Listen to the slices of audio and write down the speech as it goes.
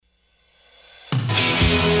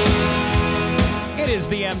It is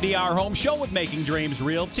the MDR Home Show with Making Dreams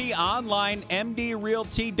Realty. Online,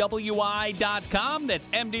 mdrealtywi.com. That's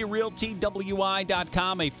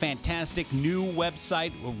mdrealtywi.com. A fantastic new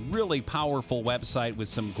website, a really powerful website with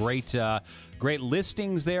some great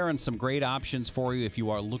listings there and some great options for you if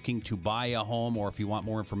you are looking to buy a home or if you want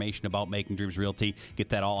more information about Making Dreams Realty. Get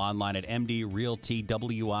that all online at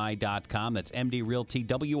mdrealtywi.com. That's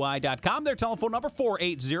mdrealtywi.com. Their telephone number,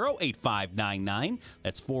 480-8599.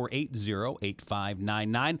 That's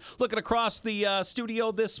 480-8599. Looking across the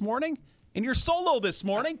studio this morning. And you're solo this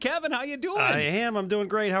morning. Kevin, how you doing? I am. I'm doing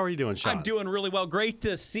great. How are you doing, Sean? I'm doing really well. Great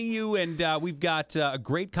to see you. And we've got a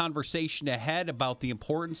great conversation ahead about the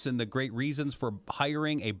importance and the great reasons for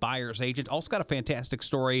hiring a buyer's agent. Also got a fantastic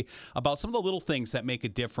story about some of the little things that make a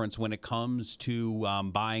difference when it comes to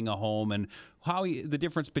buying a home and how the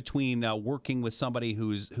difference between working with somebody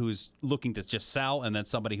who's looking to just sell and then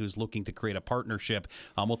somebody who's looking to create a partnership.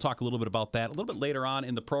 We'll talk a little bit about that a little bit later on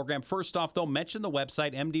in the program. First off, though, mention the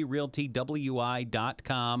website,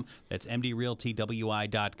 mdrealtywi.com. That's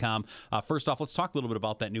mdrealtywi.com. First off, let's talk a little bit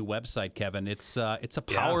about that new website, Kevin. It's a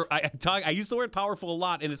power. Yeah. I use the word powerful a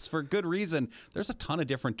lot, and it's for good reason. There's a ton of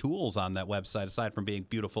different tools on that website, aside from being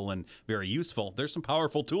beautiful and very useful. There's some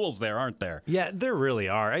powerful tools there, aren't there? Yeah, there really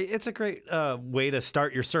are. It's a great way to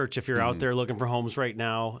start your search if you're out there looking for homes right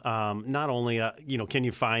now. Not only can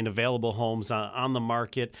you find available homes on the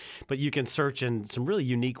market, but you can search in some really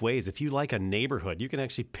unique ways. If you like a neighborhood, you can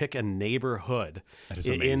actually pick a neighborhood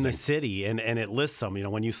in the city, and it lists them.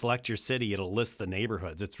 When you select your city, it'll list the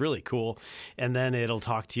neighborhoods. It's really cool. And then it'll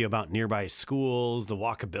talk to you about nearby schools, the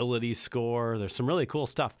walkability score. There's some really cool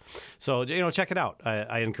stuff. So check it out.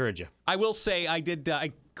 I encourage you. I will say I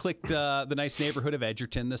clicked the nice neighborhood of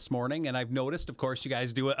Edgerton this morning, and I've noticed, of course, you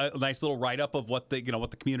guys do a nice little write-up of what the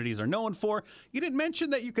communities are known for. You didn't mention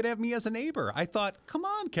that you could have me as a neighbor. I thought, come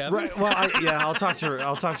on, Kevin. Right. Well, I'll talk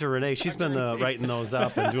to Renee. She's been writing those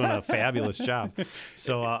up and doing a fabulous job.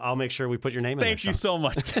 So I'll make sure we put your name in there. Thank you so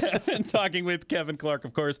much, Kevin. Talking with Kevin Clark,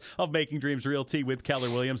 of course, of Making Dreams Realty with Keller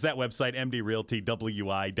Williams. That website,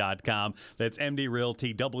 mdrealtywi.com. That's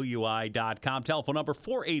mdrealtywi.com. Telephone number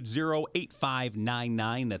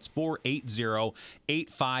 480-8599. That's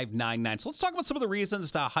 480-8599. So let's talk about some of the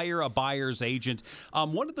reasons to hire a buyer's agent.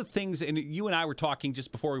 One of the things, and you and I were talking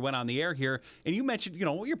just before we went on the air here, and you mentioned,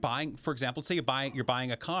 you're buying, for example, let's say you're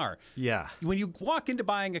buying a car. Yeah. When you walk into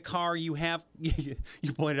buying a car, you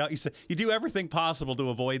pointed out, you said you do everything possible to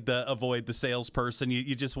avoid the salesperson.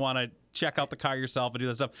 You just want to check out the car yourself and do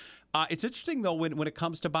that stuff. It's interesting though when it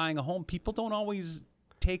comes to buying a home, people don't always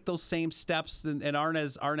take those same steps and aren't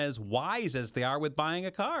as wise as they are with buying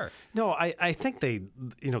a car. No, I think they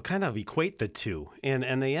kind of equate the two,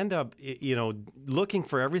 and they end up looking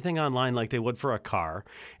for everything online like they would for a car,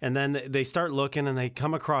 and then they start looking and they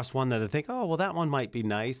come across one that they think, oh well, that one might be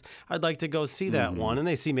nice. I'd like to go see that one, and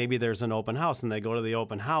they see maybe there's an open house, and they go to the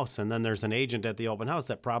open house, and then there's an agent at the open house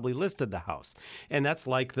that probably listed the house, and that's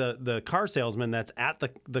like the car salesman that's at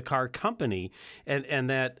the car company, and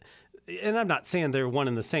that. And I'm not saying they're one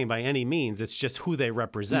and the same by any means. It's just who they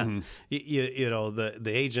represent. The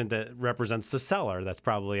agent that represents the seller that's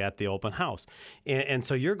probably at the open house. And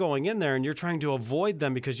so you're going in there and you're trying to avoid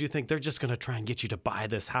them because you think they're just going to try and get you to buy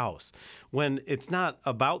this house. When it's not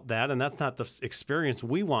about that, and that's not the experience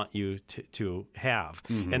we want you to have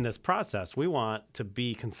in this process. We want to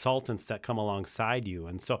be consultants that come alongside you.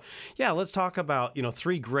 And so, let's talk about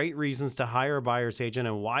 3 great reasons to hire a buyer's agent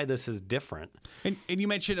and why this is different. And you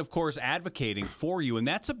mentioned, of course, advocating for you, and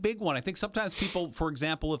that's a big one. I think sometimes people, for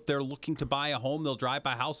example, if they're looking to buy a home, they'll drive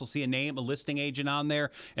by a house, they'll see a listing agent on there,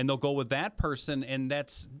 and they'll go with that person. And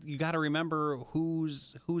you got to remember who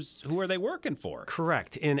are they working for?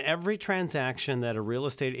 Correct. In every transaction that a real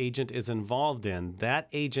estate agent is involved in, that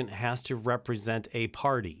agent has to represent a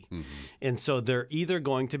party, and so they're either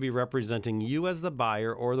going to be representing you as the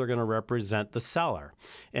buyer or they're going to represent the seller,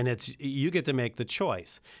 and you get to make the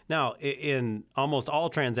choice. Now, in almost all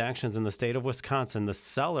transactions in the state of Wisconsin, the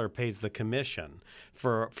seller pays the commission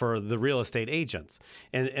for the real estate agents.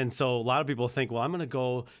 And so a lot of people think, well, I'm going to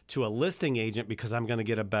go to a listing agent because I'm going to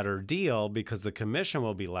get a better deal because the commission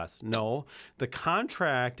will be less. No, the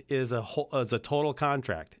contract is a total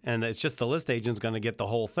contract, and it's just the list agent's going to get the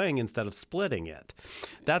whole thing instead of splitting it.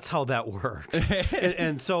 That's how that works.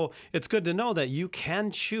 and so it's good to know that you can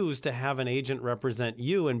choose to have an agent represent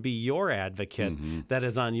you and be your advocate that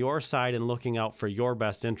is on your side and looking out for your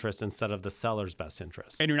best interest instead of the seller's best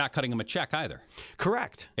interest. And you're not cutting them a check either.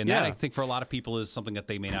 Correct. And that, I think, for a lot of people is something that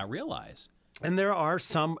they may not realize. And there are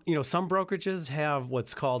some, some brokerages have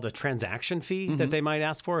what's called a transaction fee that they might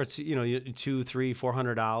ask for. It's, $200, $300,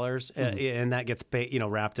 $400, and that gets paid,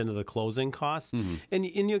 wrapped into the closing costs. And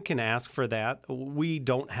you can ask for that. We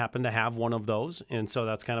don't happen to have one of those, and so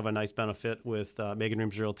that's kind of a nice benefit with Making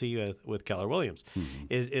Dreams Realty with Keller Williams,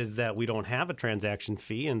 is that we don't have a transaction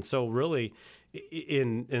fee, and so really,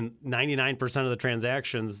 in 99% of the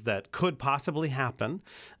transactions that could possibly happen,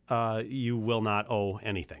 you will not owe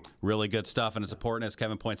anything. Really good stuff, and it's important, as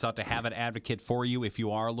Kevin points out, to have an advocate for you if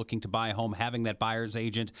you are looking to buy a home, having that buyer's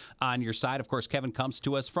agent on your side. Of course, Kevin comes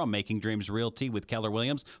to us from Making Dreams Realty with Keller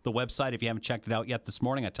Williams. The website, if you haven't checked it out yet this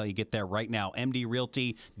morning, I tell you, get there right now,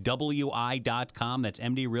 mdrealtywi.com. That's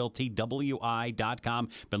mdrealtywi.com.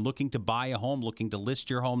 Been looking to buy a home, looking to list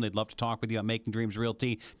your home. They'd love to talk with you at Making Dreams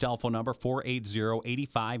Realty. Telephone number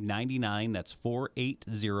 480-8599. That's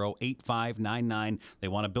 480-8599. They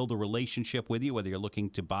want to build a relationship with you, whether you're looking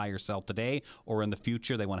to buy or sell today or in the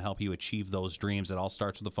future. They want to help you achieve those dreams. It all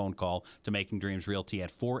starts with a phone call to Making Dreams Realty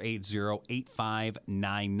at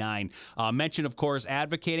 480-8599. Mention, of course,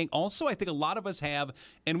 advocating. Also, I think a lot of us have,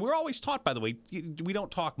 and we're always taught, by the way, we don't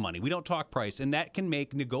talk money, we don't talk price, and that can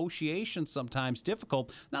make negotiations sometimes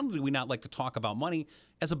difficult. Not only do we not like to talk about money,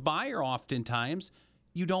 as a buyer oftentimes,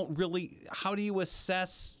 you don't really, how do you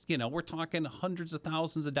assess, we're talking hundreds of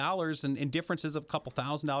thousands of dollars and differences of a couple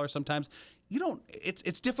 $1,000s sometimes.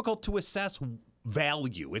 It's difficult to assess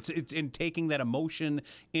value. It's in taking that emotion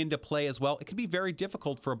into play as well. It can be very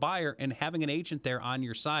difficult for a buyer, and having an agent there on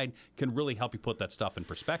your side can really help you put that stuff in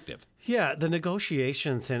perspective. Yeah, the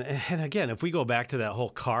negotiations, and again, if we go back to that whole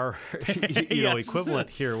car, equivalent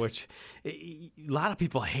here, which a lot of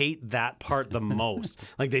people hate that part the most.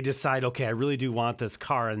 Like they decide, okay, I really do want this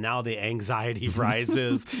car, and now the anxiety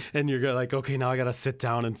rises, and you're like, okay, now I got to sit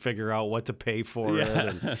down and figure out what to pay for it.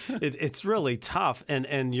 And it's really tough,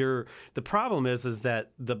 and the problem is that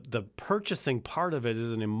the purchasing part of it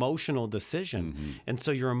is an emotional decision, and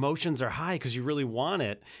so your emotions are high because you really want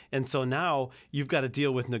it, and so now you've got to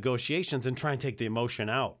deal with negotiations and try and take the emotion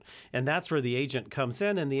out. And that's where the agent comes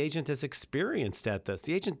in, and the agent is experienced at this.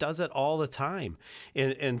 The agent does it all the time.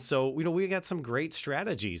 And so, we got some great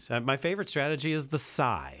strategies. My favorite strategy is the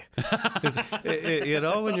sigh.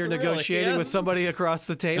 When you're negotiating with somebody across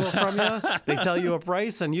the table from you, they tell you a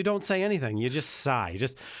price and you don't say anything. You just sigh.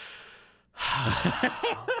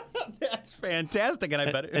 That's fantastic, and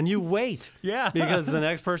I bet and you wait, because the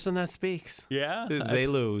next person that speaks, they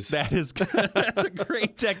lose. That is that's a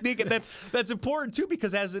great technique, and that's important too,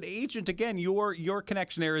 because as an agent, again, your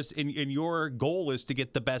connection there is, and your goal is to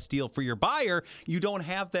get the best deal for your buyer. You don't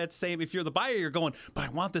have that same. If you're the buyer, you're going, but I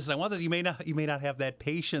want this, You may not have that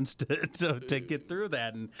patience to get through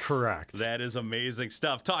that. And correct. That is amazing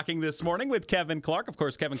stuff. Talking this morning with Kevin Clark. Of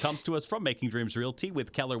course, Kevin comes to us from Making Dreams Realty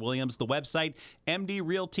with Keller Williams. The website,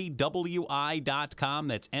 mdrealtywi.com.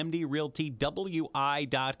 That's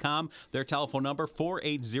mdrealtywi.com. Their telephone number,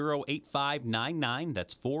 480-8599.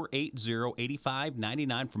 That's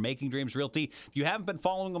 480-8599 for Making Dreams Realty. If you haven't been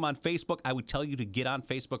following them on Facebook, I would tell you to get on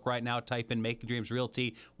Facebook right now. Type in Making Dreams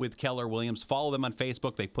Realty with Keller Williams. Follow them on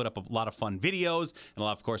Facebook. They put up a lot of fun videos and,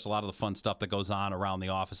 of course, a lot of the fun stuff that goes on around the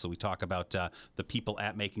office. So we talk about the people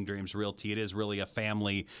at Making Dreams Realty. It is really a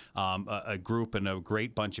family, a group, and a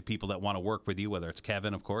great bunch of people that want to work with you, whether it's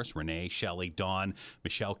Kevin, of course, Renee, Shelley, Dawn,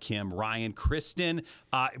 Michelle, Kim, Ryan, Kristen.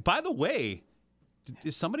 By the way,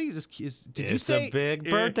 is somebody did you say? It's a big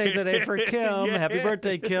birthday today for Kim. Happy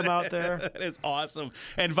birthday, Kim, out there. That is awesome.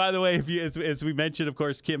 And by the way, as we mentioned, of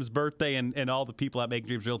course, Kim's birthday and all the people at Making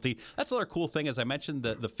Dreams Realty, that's another cool thing. As I mentioned,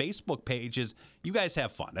 the Facebook pages, you guys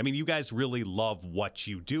have fun. I mean, you guys really love what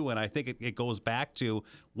you do, and I think it goes back to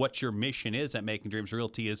what your mission is at Making Dreams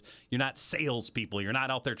Realty. Is you're not salespeople. You're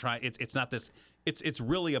not out there trying. It's not this. It's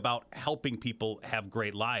really about helping people have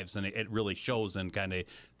great lives, and it really shows in kind of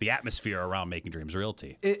the atmosphere around Making Dreams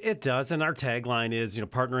Realty. It does, and our tagline is,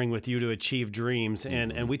 partnering with you to achieve dreams,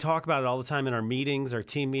 and we talk about it all the time in our meetings, our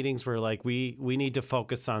team meetings. We're like, we need to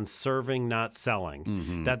focus on serving, not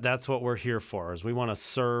selling. That's what we're here for. Is we want to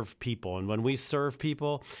serve people, and when we serve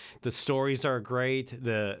people, the stories are great,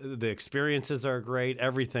 the experiences are great,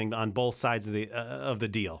 everything on both sides of the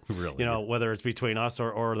deal. Really, whether it's between us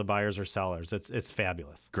or the buyers or sellers, it's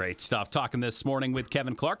fabulous. Great stuff. Talking this morning with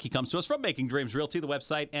Kevin Clark. He comes to us from Making Dreams Realty, the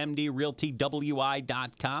website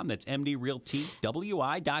mdrealtywi.com. That's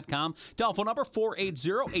mdrealtywi.com. Telephone number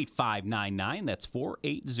 480-8599. That's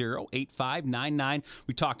 480-8599.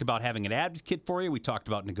 We talked about having an advocate for you. We talked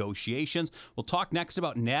about negotiations. We'll talk next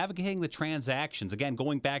about navigating the transactions. Again,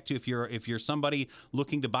 going back to if you're somebody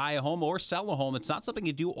looking to buy a home or sell a home, it's not something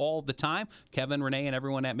you do all the time. Kevin, Renee, and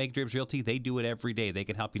everyone at Making Dreams Realty, they do it every day. They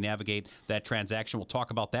can help you navigate that transaction. We'll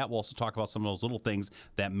talk about that. We'll also talk about some of those little things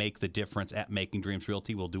that make the difference at Making Dreams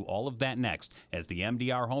Realty. We'll do all of that next as the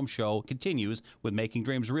MDR Home Show continues with Making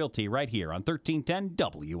Dreams Realty right here on 1310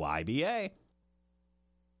 WIBA.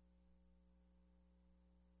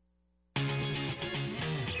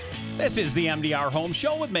 This is the MDR Home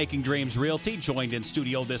Show with Making Dreams Realty, joined in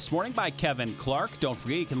studio this morning by Kevin Clark. Don't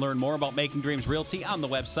forget, you can learn more about Making Dreams Realty on the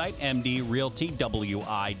website,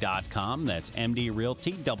 mdrealtywi.com. That's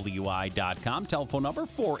mdrealtywi.com. Telephone number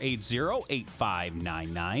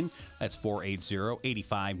 480-8599. That's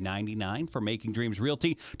 480-8599 for Making Dreams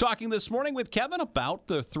Realty. Talking this morning with Kevin about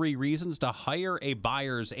the 3 reasons to hire a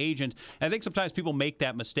buyer's agent. And I think sometimes people make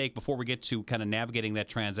that mistake before we get to kind of navigating that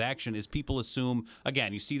transaction is people assume,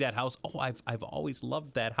 again, you see that house, oh, I've always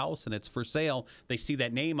loved that house and it's for sale. They see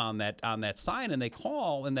that name on that sign and they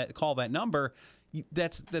call that number.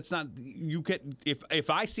 That's not, you get, if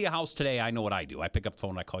I see a house today, I know what I do. I pick up the phone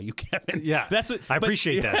and I call you, Kevin. Yeah, I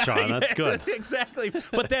appreciate that, Sean. That's good. Exactly.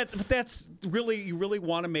 But that's really, you really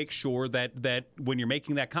want to make sure that when you're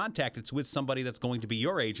making that contact, it's with somebody that's going to be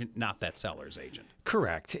your agent, not that seller's agent.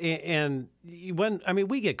 Correct. And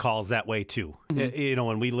we get calls that way too. Mm-hmm.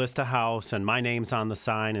 When we list a house and my name's on the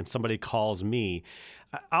sign and somebody calls me,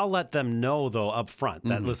 I'll let them know, though, up front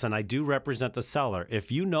that, listen, I do represent the seller.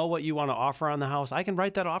 If you know what you want to offer on the house, I can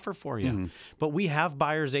write that offer for you. Mm-hmm. But we have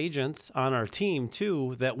buyer's agents on our team,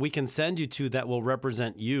 too, that we can send you to that will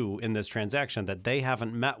represent you in this transaction, that they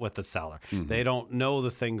haven't met with the seller. Mm-hmm. They don't know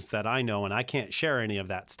the things that I know, and I can't share any of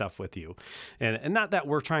that stuff with you. And not that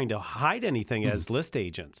we're trying to hide anything as list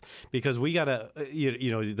agents, because we got to,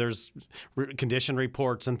 there's condition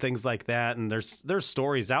reports and things like that, and there's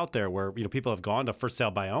stories out there where, people have gone to first sale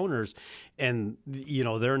by owners and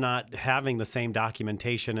they're not having the same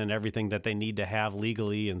documentation and everything that they need to have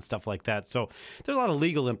legally and stuff like that. So there's a lot of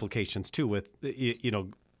legal implications too with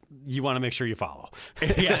you want to make sure you follow.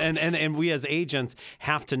 Yeah. and we as agents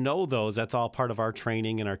have to know those. That's all part of our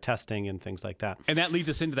training and our testing and things like that. And that leads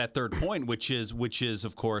us into that third point, which is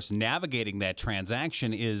of course navigating that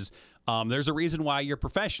transaction is there's a reason why you're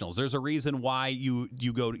professionals. There's a reason why you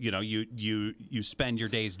go, you spend your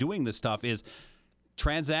days doing this stuff is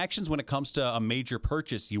transactions. When it comes to a major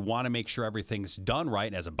purchase, you want to make sure everything's done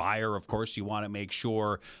right. As a buyer, of course, you want to make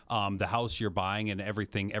sure the house you're buying and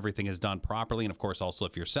everything is done properly. And of course, also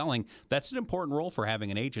if you're selling, that's an important role for having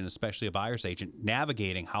an agent, especially a buyer's agent,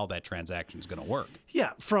 navigating how that transaction is going to work.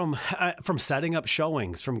 Yeah, from setting up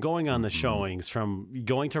showings, from going on the showings, from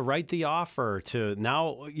going to write the offer to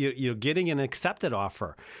now you're getting an accepted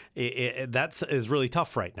offer. That is really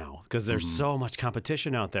tough right now because there's so much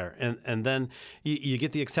competition out there. And then you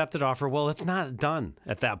get the accepted offer. Well, it's not done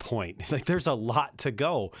at that point. Like there's a lot to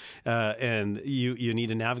go. And you need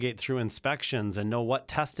to navigate through inspections and know what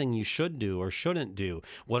testing you should do or shouldn't do.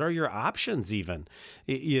 What are your options even?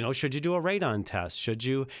 Should you do a radon test? Should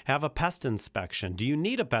you have a pest inspection? Do you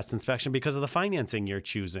need a pest inspection because of the financing you're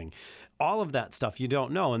choosing? All of that stuff you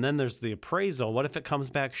don't know. And then there's the appraisal. What if it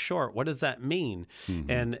comes back short? What does that mean?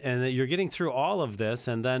 And you're getting through all of this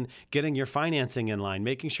and then getting your financing in line,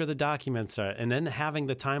 making sure the documents are, and then having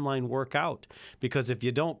the timeline work out. Because if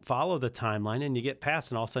you don't follow the timeline and you get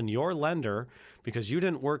past and all of a sudden your lender, because you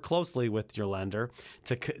didn't work closely with your lender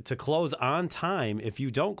to close on time, if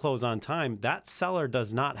you don't close on time, that seller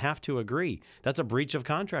does not have to agree. That's a breach of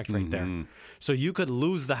contract right there. So you could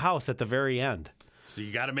lose the house at the very end. So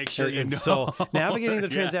you got to make sure you know. So navigating the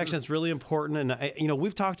transaction is really important. And,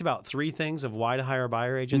 we've talked about 3 things of why to hire a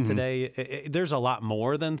buyer agent today. There's a lot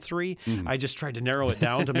more than 3. I just tried to narrow it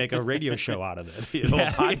down to make a radio show out of it, a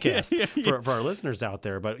podcast for our listeners out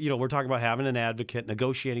there. But, we're talking about having an advocate,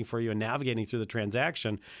 negotiating for you and navigating through the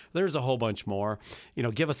transaction. There's a whole bunch more.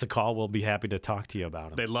 Give us a call. We'll be happy to talk to you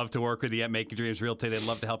about it. They'd love to work with you at Making Dreams Realty. They'd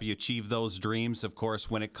love to help you achieve those dreams, of course,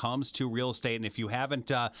 when it comes to real estate. And if you haven't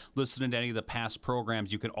listened to any of the past programs,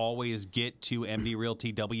 you can always get to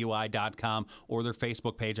mdrealtywi.com or their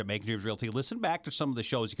Facebook page at Making Dreams Realty. Listen back to some of the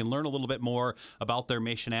shows. You can learn a little bit more about their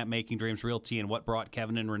mission at Making Dreams Realty and what brought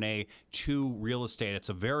Kevin and Renee to real estate. It's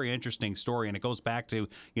a very interesting story, and it goes back to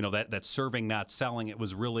that serving, not selling. It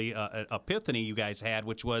was really an epiphany you guys had,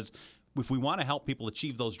 which was if we want to help people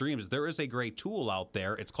achieve those dreams, there is a great tool out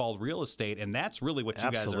there. It's called real estate, and that's really what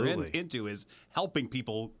you guys are into, is helping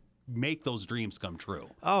people make those dreams come true.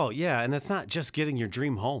 Oh yeah, and it's not just getting your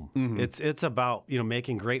dream home. Mm-hmm. It's about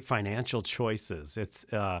making great financial choices. It's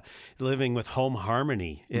living with home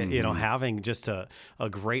harmony. Mm-hmm. Having just a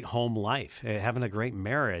great home life, having a great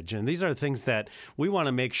marriage, and these are the things that we want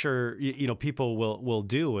to make sure people will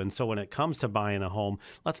do. And so when it comes to buying a home,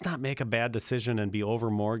 let's not make a bad decision and be over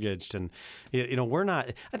mortgaged. And we're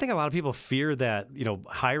not. I think a lot of people fear that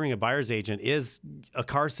hiring a buyer's agent is a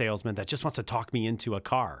car salesman that just wants to talk me into a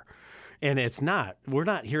car. And it's not. We're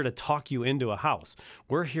not here to talk you into a house.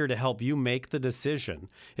 We're here to help you make the decision.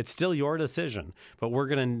 It's still your decision, but we're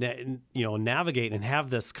going to, navigate and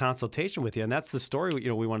have this consultation with you. And that's the story,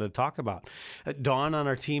 we wanted to talk about. Dawn on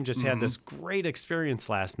our team just had this great experience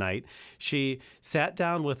last night. She sat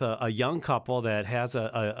down with a young couple that has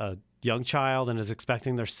a young child and is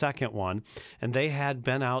expecting their second one. And they had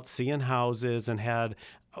been out seeing houses and had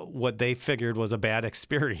what they figured was a bad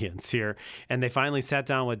experience here. And they finally sat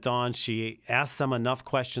down with Dawn. She asked them enough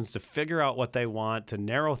questions to figure out what they want, to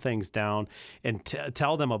narrow things down, and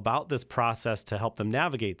tell them about this process to help them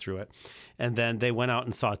navigate through it. And then they went out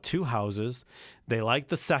and saw 2 houses. They liked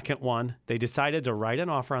the second one. They decided to write an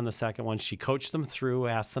offer on the second one. She coached them through,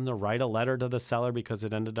 asked them to write a letter to the seller because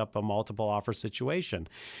it ended up a multiple offer situation.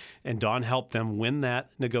 And Dawn helped them win that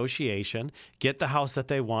negotiation, get the house that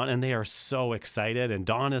they want, and they are so excited. And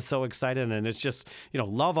Dawn is so excited, and it's just,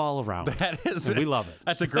 love all around. That is, and we love it.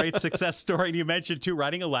 That's a great success story. And you mentioned too,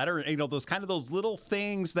 writing a letter, and those little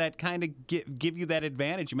things that kind of give you that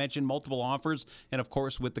advantage. You mentioned multiple offers, and of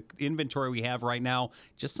course with the inventory we have right now,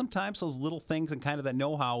 just sometimes those little things and kind of that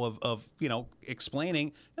know-how of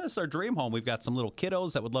explaining, this is our dream home. We've got some little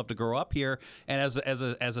kiddos that would love to grow up here. And as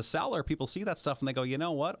a seller, people see that stuff and they go, you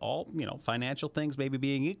know what? All financial things maybe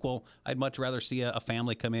being equal, I'd much rather see a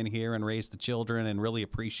family come in here and raise the children and really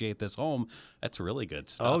appreciate this home. That's really good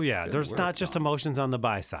stuff. Oh yeah, Good there's work, not just Dawn. emotions on the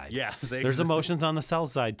buy side. Yeah, there's emotions on the sell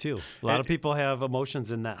side too. A lot of people have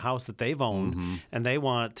emotions in that house that they've owned, and they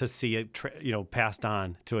want to see it passed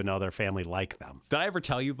on to another family like them. Did I ever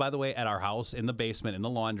tell you, by the way, at our house in the basement, in the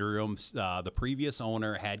laundry room, the previous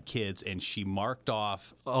owner had kids, and she marked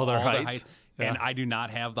off all their heights. Yeah. And I do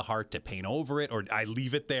not have the heart to paint over it, or I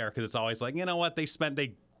leave it there because it's always like, you know what, they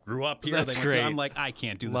grew up here. That's great. I'm like, I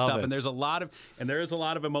can't do this Love stuff. it. And there is a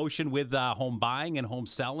lot of emotion with home buying and home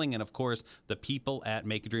selling. And of course, the people at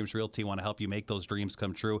Making Dreams Realty want to help you make those dreams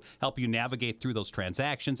come true, help you navigate through those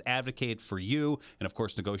transactions, advocate for you, and of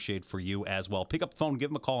course, negotiate for you as well. Pick up the phone, give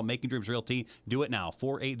them a call. Making Dreams Realty. Do it now.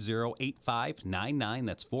 480-8599.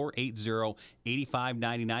 That's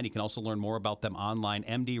 480-8599. You can also learn more about them online,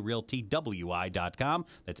 mdrealtywi.com.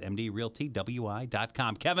 That's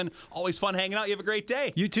mdrealtywi.com. Kevin, always fun hanging out. You have a great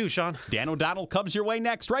day. You too, Sean. Dan O'Donnell comes your way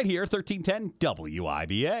next, right here, 1310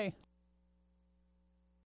 WIBA.